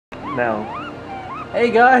now.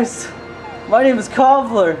 Hey guys, my name is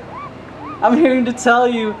Cobbler. I'm here to tell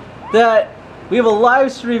you that we have a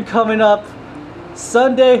live stream coming up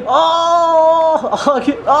Sunday.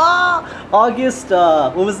 August,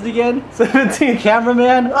 what was it again? 17th.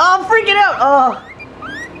 Cameraman. Oh, I'm freaking out.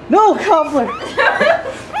 No, Cobbler.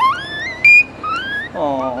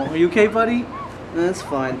 Oh, are you okay, buddy? That's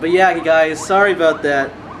fine. But yeah, guys, sorry about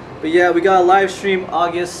that. But yeah, we got a live stream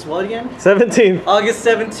August, what again? 17th. August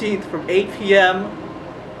 17th from 8 p.m.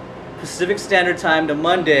 Pacific Standard Time to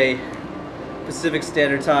Monday Pacific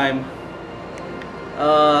Standard Time.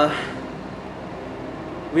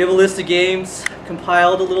 We have a list of games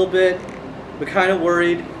compiled a little bit. We're kind of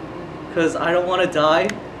worried because I don't want to die.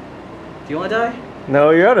 Do you want to die?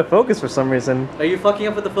 No, you're out of focus for some reason. Are you fucking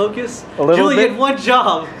up with the focus? A little Julie, bit. you had one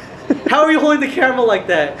job. How are you holding the camera like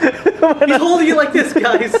that? He's holding it like this,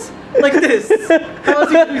 guys. Like this. How is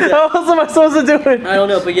he doing that? How else am I supposed to do it? I don't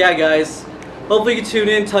know, but yeah, guys. Hopefully you can tune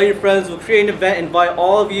in, tell your friends. We'll create an event, invite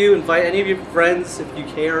all of you, invite any of your friends if you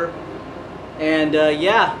care. And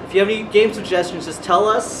yeah, if you have any game suggestions, just tell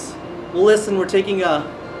us. We'll listen. We're taking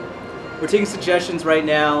suggestions right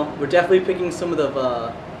now. We're definitely picking some of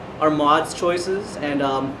the our mods' choices, and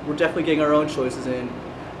we're definitely getting our own choices in.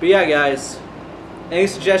 But yeah, guys, any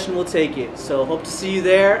suggestion, we'll take it. So hope to see you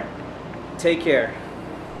there. Take care.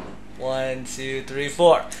 1, 2, 3,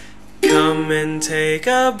 4. Come and take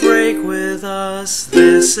a break with us.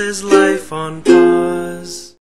 This is life on pause.